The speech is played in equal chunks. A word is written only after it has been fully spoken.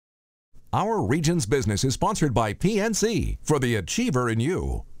Our Region's Business is sponsored by PNC for the Achiever in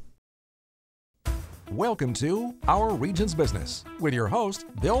You. Welcome to Our Region's Business with your host,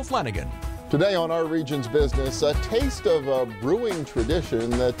 Bill Flanagan. Today on Our Region's Business, a taste of a brewing tradition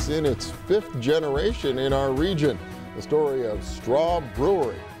that's in its 5th generation in our region. The story of Straw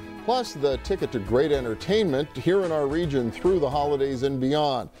Brewery. Plus, the ticket to great entertainment here in our region through the holidays and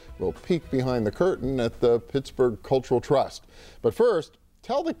beyond. We'll peek behind the curtain at the Pittsburgh Cultural Trust. But first,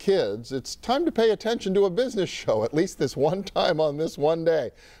 tell the kids it's time to pay attention to a business show, at least this one time on this one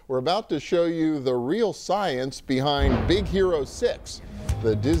day. We're about to show you the real science behind Big Hero 6,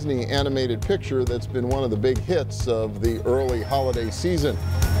 the Disney animated picture that's been one of the big hits of the early holiday season.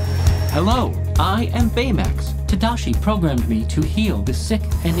 Hello, I am Baymax. Tadashi programmed me to heal the sick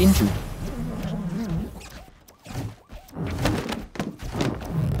and injured.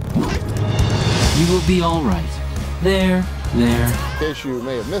 You will be all right. There. In case you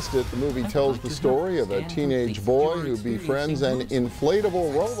may have missed it, the movie tells the story of a teenage boy who befriends an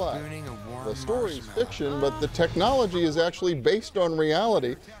inflatable robot. The story is fiction, but the technology is actually based on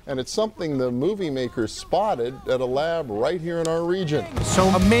reality, and it's something the movie makers spotted at a lab right here in our region. So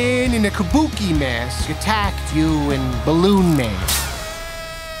a man in a kabuki mask attacked you in Balloon Man.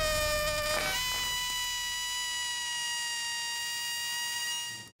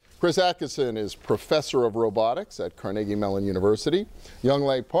 Chris Atkeson is professor of robotics at Carnegie Mellon University.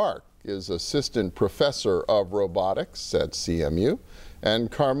 Yong-Lae Park is assistant professor of robotics at CMU.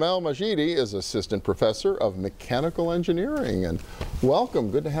 And Carmel Majidi is assistant professor of mechanical engineering. And welcome.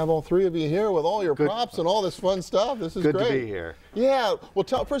 Good to have all three of you here with all your props and all this fun stuff. This is great. Good to be here. Yeah. Well,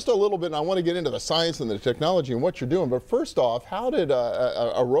 tell first a little bit, and I want to get into the science and the technology and what you're doing. But first off, how did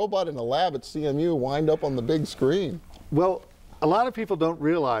a robot in a lab at CMU wind up on the big screen? Well, a lot of people don't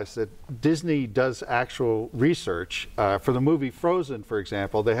realize that Disney does actual research. For the movie Frozen, for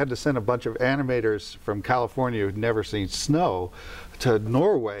example, they had to send a bunch of animators from California who'd never seen snow to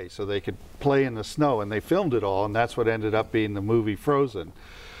Norway so they could play in the snow, and they filmed it all, and that's what ended up being the movie Frozen.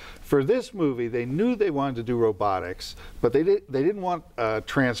 For this movie, they knew they wanted to do robotics, but they didn't want a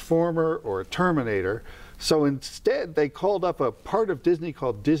Transformer or a Terminator. So instead, they called up a part of Disney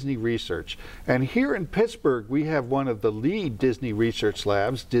called Disney Research. And here in Pittsburgh, we have one of the lead Disney research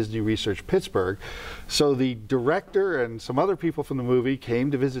labs, Disney Research Pittsburgh. So the director and some other people from the movie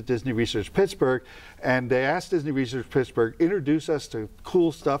came to visit Disney Research Pittsburgh, and they asked Disney Research Pittsburgh, introduce us to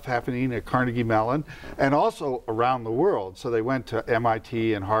cool stuff happening at Carnegie Mellon and also around the world. So they went to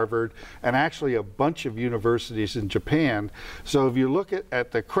MIT and Harvard and actually a bunch of universities in Japan. So if you look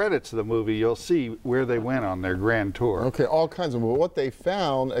at the credits of the movie, you'll see where they went on their grand tour. Okay, all kinds of. What they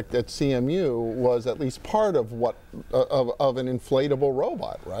found at CMU was at least part of what of an inflatable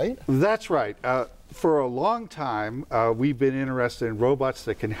robot, right? That's right. For a long time, we've been interested in robots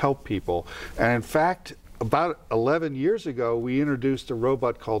that can help people, and in fact, about 11 years ago, we introduced a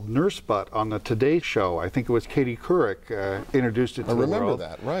robot called Nurse Butt on the Today Show. I think it was Katie Couric introduced it to the world. I remember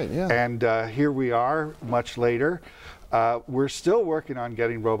that, right? Yeah. And here we are, much later. We're still working on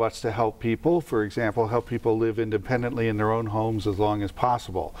getting robots to help people. For example, help people live independently in their own homes as long as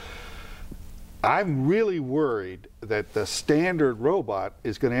possible. I'm really worried that the standard robot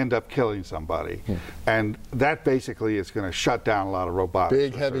is going to end up killing somebody. And that basically is going to shut down a lot of robotics.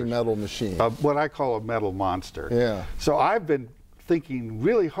 Big, heavy metal machine. What I call a metal monster. Yeah. So I've been thinking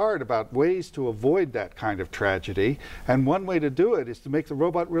really hard about ways to avoid that kind of tragedy, and one way to do it is to make the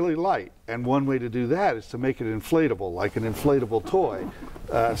robot really light, and one way to do that is to make it inflatable, like an inflatable toy,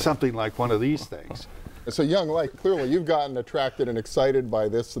 something like one of these things. So Yong-Lae, clearly you've gotten attracted and excited by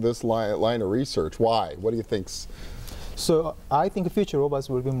this line of research. Why? What do you think? So I think future robots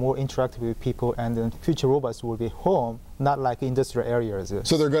will be more interactive with people, and then future robots will be home, not like industrial areas.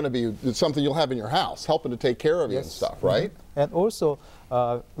 So they're going to be something you'll have in your house, helping to take care of you and stuff, right? And also,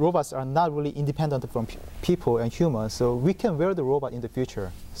 robots are not really independent from people and humans, so we can wear the robot in the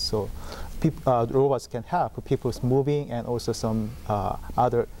future. So robots can help people's moving and also some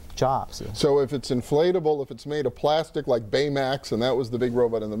other jobs. So if it's inflatable, if it's made of plastic like Baymax, and that was the big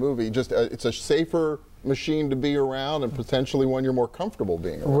robot in the movie, just it's a safer machine to be around and potentially one you're more comfortable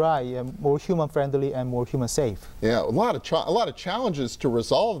being around. Right, yeah, more human friendly and more human safe. Yeah, a lot of challenges to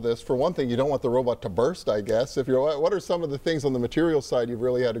resolve this. For one thing, you don't want the robot to burst, I guess. What are some of the things on the material side you've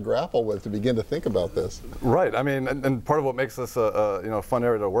really had to grapple with to begin to think about this? Right, I mean, and part of what makes this a fun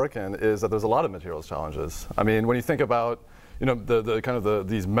area to work in is that there's a lot of materials challenges. I mean, when you think about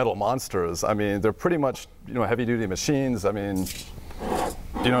these metal monsters, I mean, they're pretty much heavy-duty machines. I mean,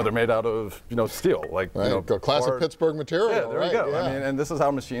 they're made out of, steel, like, classic hard, Pittsburgh material. Yeah, there you go. Yeah. I mean, and this is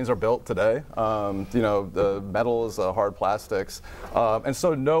how machines are built today. The metals, hard plastics, and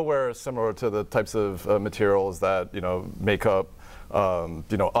so nowhere similar to the types of materials that, make up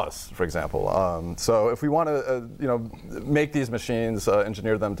us, for example. So if we want to, make these machines,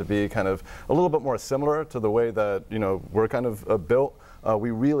 engineer them to be kind of a little bit more similar to the way that, we're kind of built,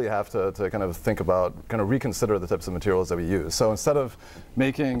 we really have to kind of think about, kind of reconsider the types of materials that we use. So instead of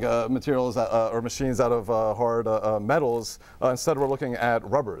making materials or machines out of hard metals, instead we're looking at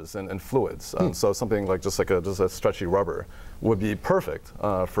rubbers and fluids. So something like just a stretchy rubber would be perfect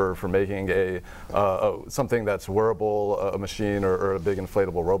for making something that's wearable, a machine or a big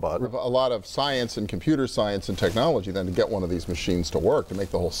inflatable robot. A lot of science and computer science and technology then to get one of these machines to work, to make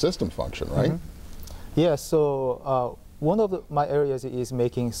the whole system function, right? Yeah, so one of my areas is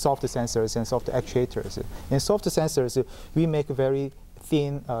making soft sensors and soft actuators. In soft sensors, we make very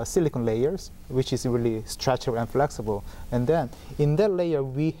thin silicon layers, which is really stretchable and flexible. And then in that layer,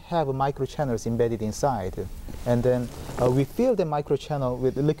 we have microchannels embedded inside. And then we fill the microchannel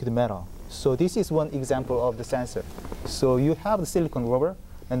with liquid metal. So this is one example of the sensor. So you have the silicon rubber,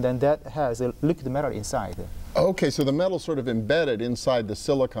 and then that has a liquid metal inside. Okay, so the metal's sort of embedded inside the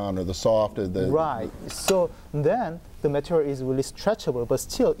silicon or the soft. Right. So then the material is really stretchable, but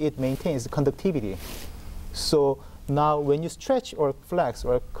still it maintains conductivity. So now when you stretch or flex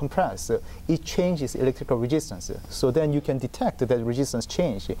or compress, it changes electrical resistance. So then you can detect that resistance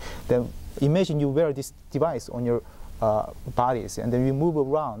change. Then imagine you wear this device on your bodies, and then you move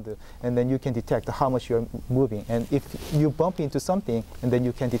around, and then you can detect how much you're moving. And if you bump into something, and then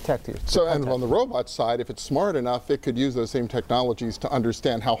you can detect it. So, and on the robot side, if it's smart enough, it could use those same technologies to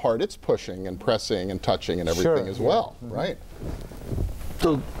understand how hard it's pushing and pressing and touching and everything as well, right?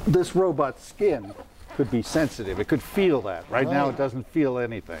 So this robot's skin could be sensitive. It could feel that. Right now it doesn't feel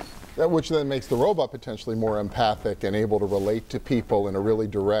anything. Which then makes the robot potentially more empathic and able to relate to people in a really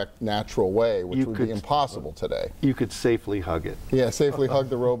direct, natural way, which would be impossible today. You could safely hug it. Yeah, safely hug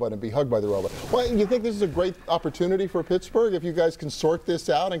the robot and be hugged by the robot. Well, you think this is a great opportunity for Pittsburgh if you guys can sort this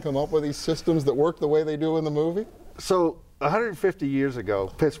out and come up with these systems that work the way they do in the movie? So 150 years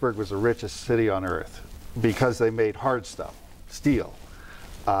ago, Pittsburgh was the richest city on earth because they made hard stuff, steel.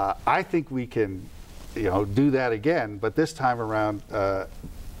 I think we can do that again, but this time around,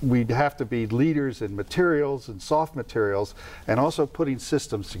 we'd have to be leaders in materials and soft materials and also putting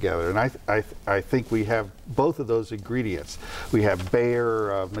systems together. And I think we have both of those ingredients. We have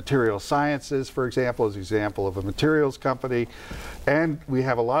Bayer Material Sciences, for example, as an example of a materials company. And we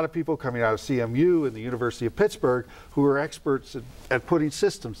have a lot of people coming out of CMU and the University of Pittsburgh who are experts at putting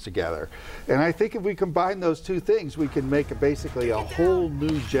systems together. And I think if we combine those two things, we can make basically a whole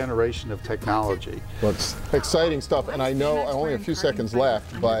new generation of technology. Well, it's exciting stuff, and I know only a few seconds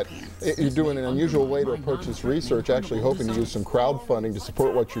left, but you're doing an unusual way to approach this research, actually hoping to use some crowdfunding to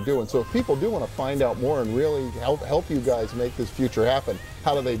support what you're doing. So if people do want to find out more and really help you guys make this future happen,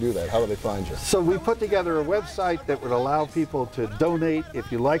 how do they do that? How do they find you? So we put together a website that would allow people to donate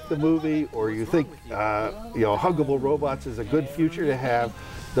if you like the movie or you think huggable robots is a good future to have.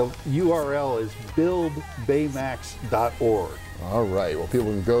 The URL is buildbaymax.org. All right, well, people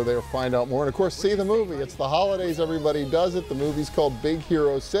can go there, find out more, and of course, see the movie. It's the holidays, everybody does it. The movie's called Big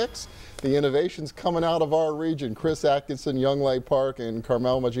Hero 6. The innovations coming out of our region. Chris Atkeson, Yong-Lae Park, and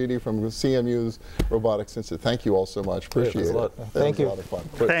Carmel Majidi from CMU's Robotics Institute. Thank you all so much. Appreciate it. Thank you. That was a lot of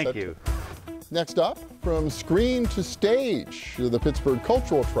fun. Thank you. Next up, from screen to stage, the Pittsburgh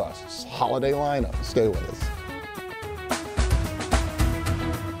Cultural Trust's holiday lineup. Stay with us.